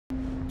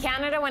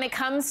Canada, when it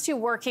comes to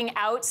working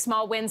out,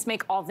 small wins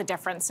make all the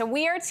difference. So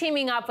we are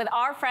teaming up with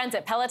our friends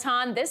at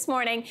Peloton this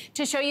morning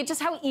to show you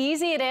just how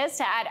easy it is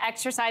to add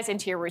exercise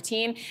into your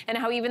routine and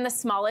how even the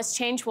smallest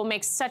change will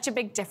make such a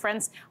big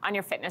difference on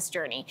your fitness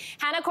journey.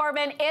 Hannah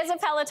Corbin is a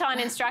Peloton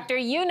instructor.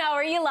 You know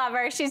her, you love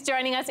her. She's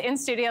joining us in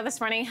studio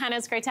this morning. Hannah,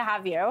 it's great to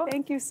have you.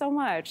 Thank you so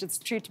much. It's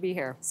a treat to be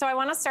here. So I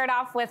want to start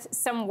off with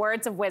some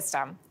words of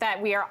wisdom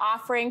that we are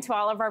offering to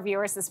all of our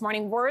viewers this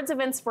morning. Words of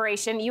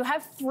inspiration. You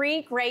have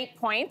 3 great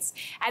points,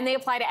 and they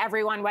apply to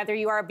everyone, whether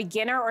you are a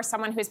beginner or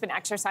someone who's been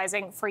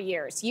exercising for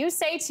years. You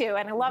say to,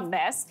 and I love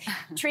this,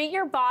 treat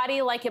your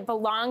body like it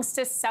belongs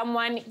to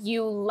someone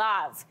you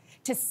love,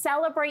 to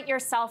celebrate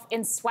yourself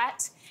in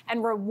sweat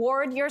and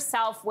reward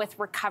yourself with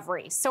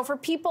recovery. So for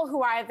people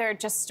who are either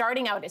just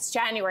starting out, it's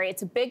January,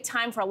 it's a big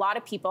time for a lot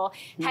of people,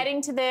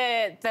 heading to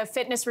the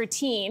fitness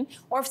routine,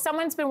 or if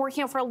someone's been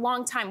working out for a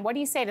long time, what do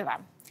you say to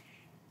them?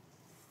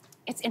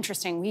 It's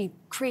interesting. We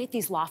create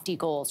these lofty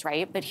goals,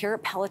 right? But here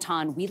at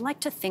Peloton, we like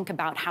to think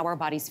about how our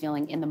body's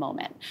feeling in the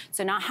moment.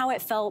 So not how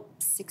it felt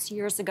 6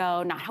 years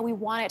ago, not how we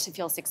want it to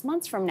feel 6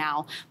 months from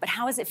now, but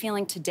how is it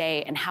feeling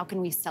today and how can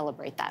we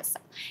celebrate that?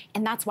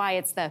 And that's why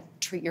it's the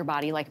treat your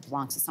body like it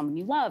belongs to someone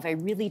you love. I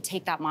really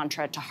take that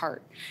mantra to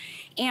heart.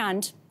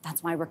 And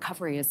that's why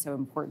recovery is so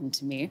important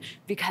to me,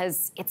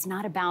 because it's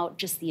not about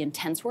just the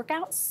intense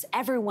workouts.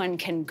 Everyone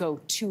can go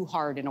too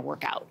hard in a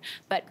workout,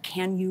 but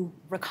can you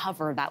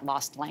recover that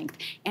lost length?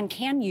 And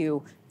can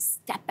you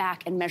step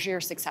back and measure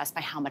your success by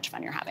how much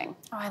fun you're having?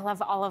 Oh, I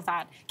love all of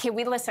that. Okay,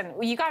 listen,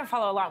 you got to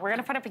follow along. We're going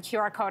to put up a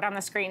QR code on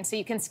the screen so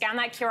you can scan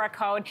that QR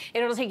code.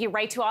 It'll take you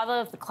right to all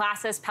of the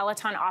classes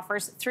Peloton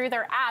offers through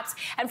their apps.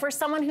 And for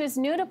someone who's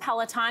new to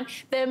Peloton,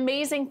 the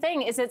amazing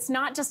thing is it's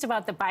not just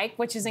about the bike,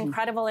 which is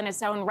incredible in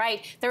its own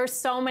right. There are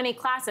so many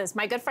classes.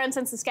 My good friends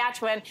in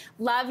Saskatchewan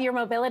love your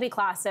mobility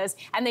classes,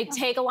 and they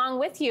take along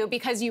with you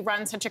because you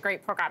run such a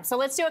great program. So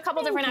let's do a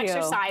couple different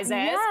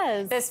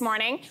exercises this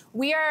morning.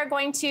 We are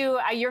going to,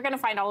 you're going to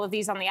find all of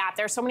these on the app.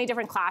 There are so many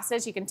different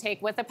classes you can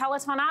take with the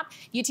Peloton app.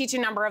 You teach a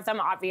number of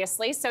them,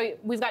 obviously. So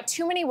we've got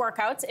 2 mini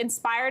workouts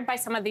inspired by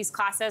some of these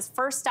classes.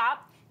 First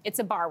up, it's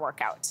a bar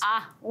workout.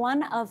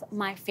 One of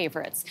my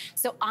favorites.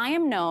 So I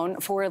am known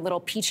for a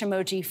little peach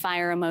emoji,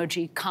 fire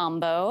emoji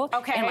combo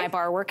in my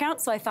bar workout.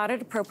 So I thought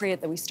it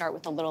appropriate that we start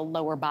with a little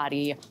lower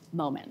body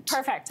moment.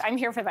 Perfect. I'm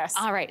here for this.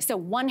 All right. So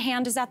one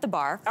hand is at the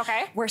bar.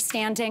 Okay. We're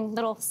standing,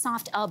 little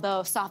soft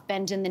elbow, soft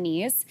bend in the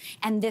knees.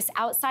 And this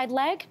outside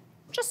leg,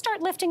 just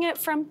start lifting it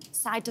from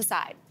side to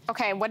side.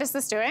 Okay, what is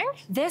this doing?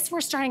 This,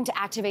 we're starting to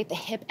activate the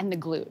hip and the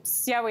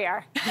glutes. Yeah, we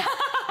are.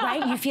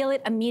 Right? You feel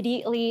it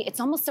immediately. It's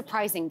almost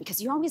surprising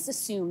because you always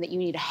assume that you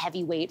need a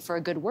heavy weight for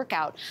a good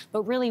workout,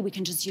 but really we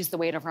can just use the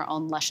weight of our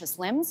own luscious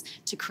limbs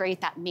to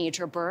create that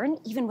major burn,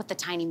 even with the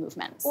tiny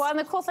movements. Well, and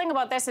the cool thing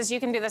about this is you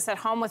can do this at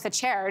home with a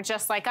chair,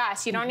 just like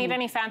us. You don't need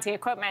any fancy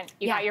equipment.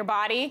 You got your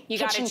body, you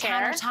got a chair. Kitchen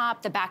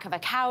countertop, the back of a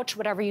couch,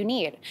 whatever you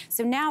need.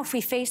 So now if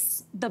we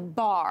face the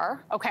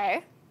bar.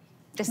 Okay.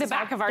 This is the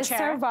back of our chair. This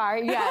is our bar,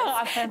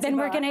 yes. Then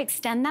we're gonna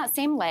extend that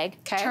same leg,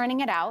 turning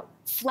it out,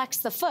 flex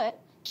the foot,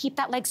 keep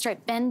that leg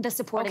straight, bend the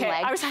supporting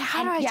leg. I was like,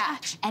 how do I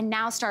touch? And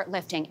now start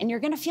lifting. And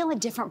you're gonna feel a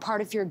different part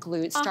of your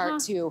glutes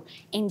start to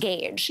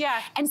engage.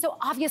 Yeah. And so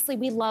obviously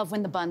we love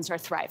when the buns are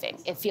thriving.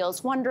 It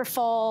feels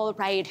wonderful,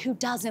 right? Who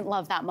doesn't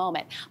love that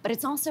moment? But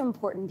it's also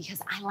important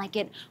because I like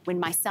it when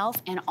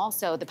myself and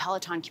also the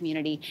Peloton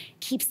community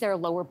keeps their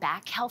lower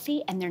back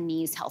healthy and their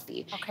knees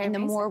healthy. Okay, and the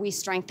more we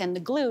strengthen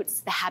the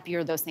glutes, the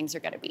happier those things are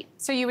gonna be.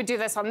 So you would do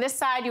this on this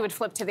side, you would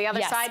flip to the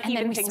other side,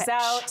 even things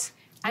out.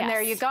 And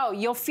there you go.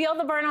 You'll feel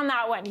the burn on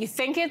that one. You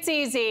think it's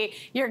easy,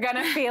 you're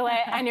gonna feel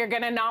it, and you're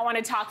gonna not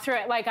wanna talk through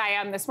it like I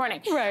am this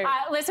morning. Right.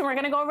 Listen, we're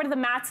gonna go over to the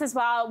mats as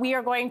well. We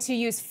are going to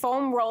use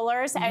foam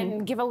rollers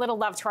and give a little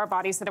love to our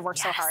bodies that have worked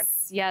so hard.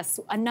 Yes,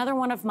 another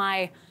one of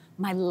my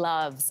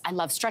loves. I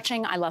love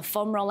stretching, I love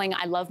foam rolling,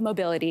 I love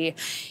mobility,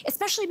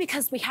 especially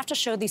because we have to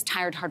show these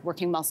tired,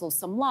 hardworking muscles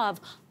some love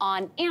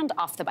on and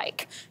off the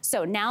bike.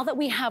 So now that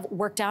we have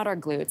worked out our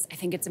glutes, I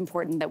think it's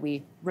important that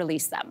we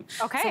release them.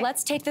 Okay. So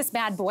let's take this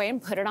bad boy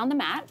and put it on the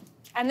mat.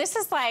 And this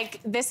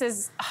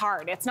is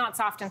hard. It's not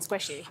soft and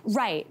squishy.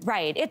 Right,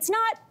 right. It's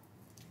not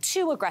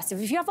too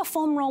aggressive. If you have a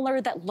foam roller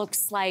that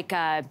looks like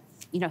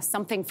you know,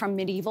 something from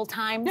medieval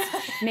times,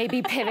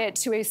 maybe pivot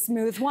to a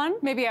smooth one.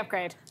 Maybe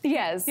upgrade.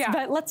 Yes,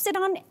 but let's sit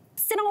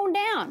on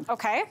down.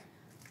 Okay.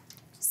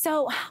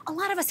 So a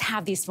lot of us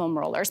have these foam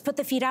rollers. Put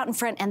the feet out in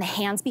front and the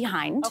hands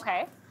behind.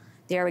 Okay.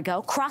 There we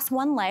go. Cross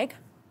one leg.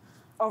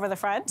 Over the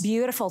front.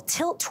 Beautiful.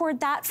 Tilt toward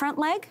that front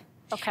leg.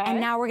 Okay. And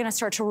now we're gonna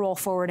start to roll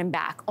forward and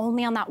back,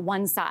 only on that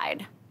one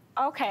side.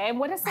 Okay, and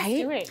what is this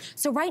doing?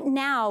 So right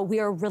now, we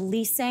are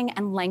releasing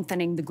and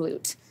lengthening the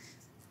glute.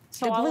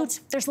 So the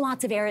glutes, there's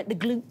lots of area, the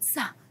glutes,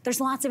 there's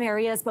lots of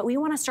areas, but we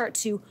wanna start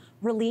to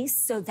release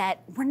so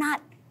that we're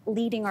not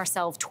leading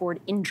ourselves toward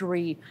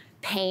injury,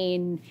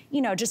 pain,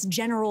 you know, just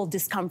general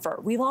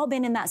discomfort. We've all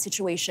been in that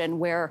situation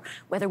where,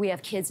 whether we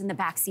have kids in the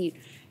backseat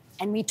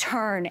and we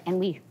turn and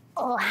we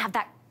have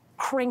that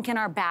crank in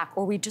our back,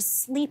 or we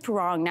just sleep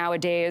wrong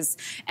nowadays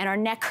and our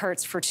neck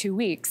hurts for 2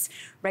 weeks,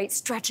 right?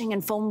 Stretching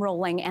and foam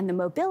rolling and the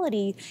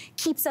mobility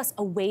keeps us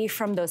away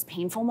from those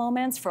painful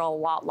moments for a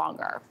lot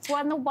longer. Well,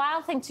 and the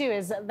wild thing too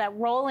is that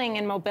rolling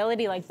and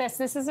mobility like this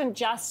isn't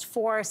just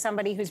for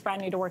somebody who's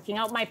brand new to working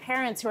out. My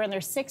parents who are in their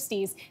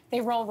 60s,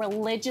 they roll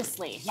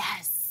religiously.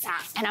 Yes.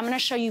 And I'm gonna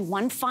show you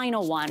one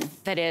final one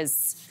that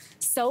is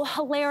so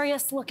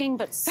hilarious looking,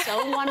 but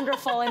so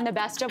wonderful in the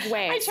best of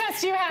ways. I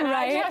trust you, Hannah.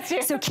 Right? I trust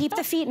you. So keep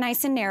the feet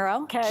nice and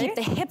narrow, keep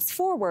the hips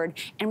forward,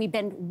 and we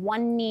bend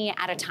one knee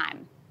at a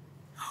time.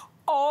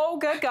 Oh,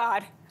 good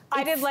God.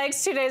 I did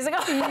legs 2 days ago.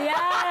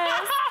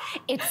 Yes.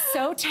 It's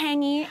so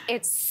tangy,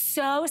 it's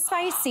so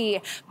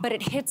spicy, but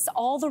it hits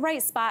all the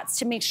right spots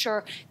to make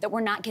sure that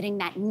we're not getting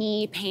that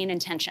knee pain and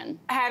tension.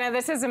 Hannah,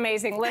 this is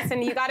amazing.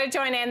 Listen, you got to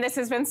join in. This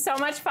has been so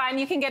much fun.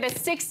 You can get a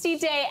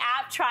 60-day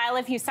app trial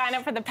if you sign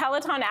up for the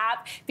Peloton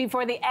app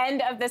before the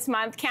end of this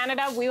month.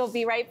 Canada, we will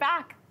be right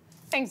back.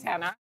 Thanks,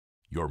 Hannah.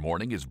 Your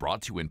morning is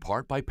brought to you in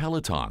part by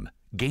Peloton.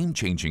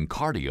 Game-changing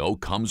cardio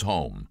comes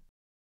home.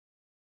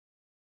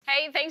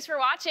 Hey, thanks for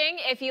watching.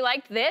 If you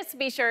liked this,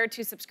 be sure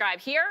to subscribe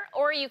here,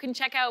 or you can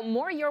check out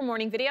more Your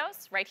Morning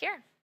videos right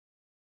here.